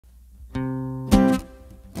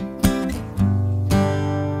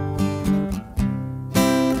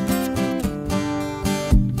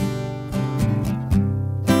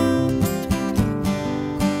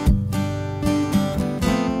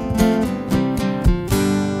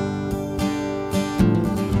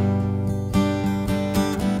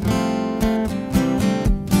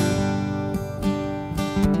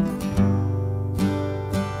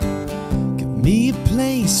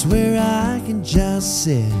place where I can just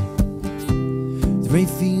sit with very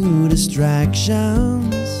few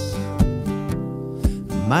distractions.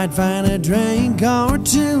 Might find a drink or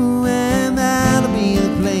two, and that'll be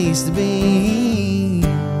the place to be.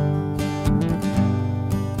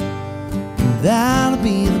 That'll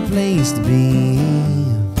be the place to be.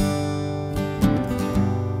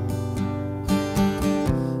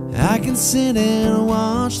 I can sit and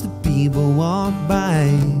watch the people walk by,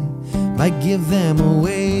 might give them a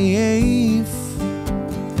wave,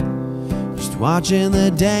 just watching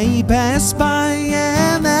the day pass by,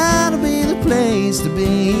 and that'll be the place to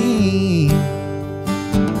be.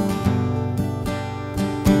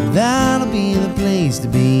 That'll be the place to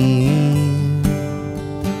be.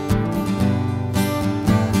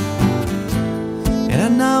 And I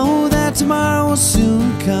know that tomorrow will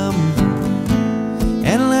soon come,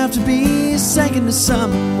 and I'll have to be second to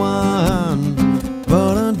someone.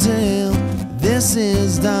 But until this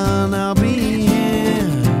is done, I'll be here,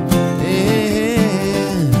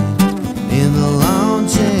 yeah, in the lawn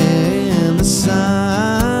chair in the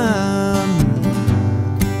sun.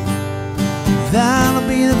 That'll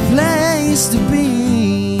be the place to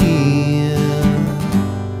be.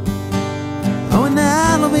 Oh, and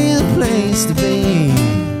that'll be the place to be.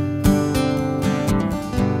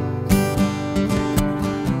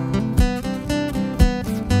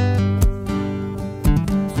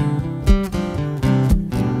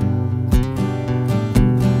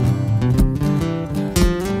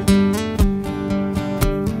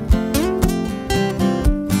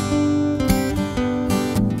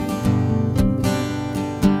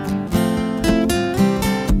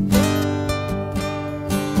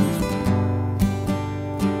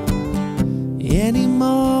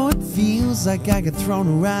 Anymore, it feels like I get thrown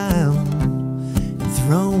around and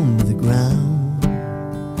thrown to the ground.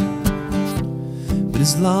 But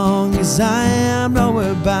as long as I am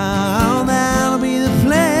nowhere bound, that'll be the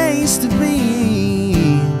place to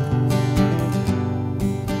be.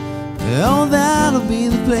 Oh, that'll be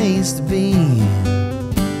the place to be.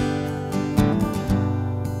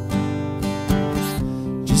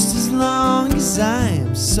 Just as long as I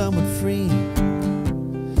am somewhat free,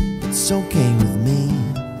 it's okay with me.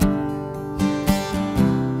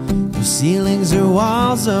 No ceilings or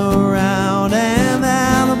walls around, and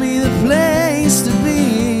that'll be the place to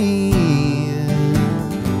be.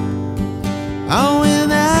 Oh, and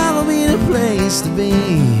that'll be the place to be.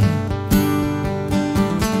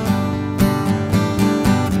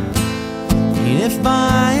 And if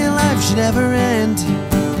my life should ever end,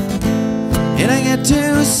 and I get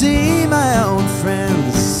to see my old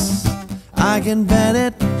friends, I can bet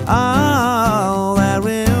it all that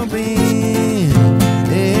will be,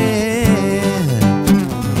 yeah,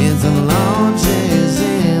 in some lawn chairs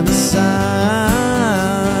in the sun.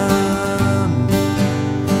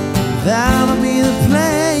 That'll be the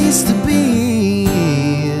place to be.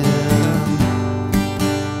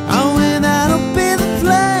 Oh, and that'll be the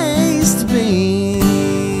place to be.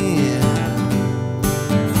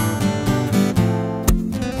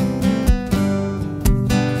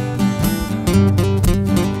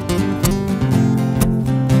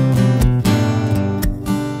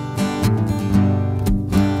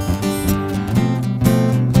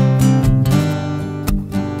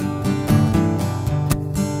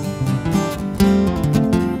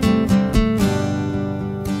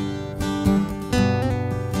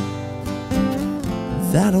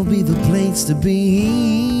 That'll be the place to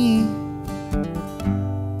be.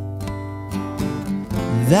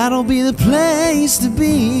 That'll be the place to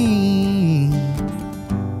be.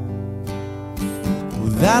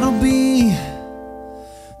 That'll be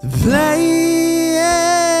the place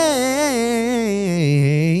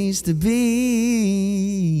to be.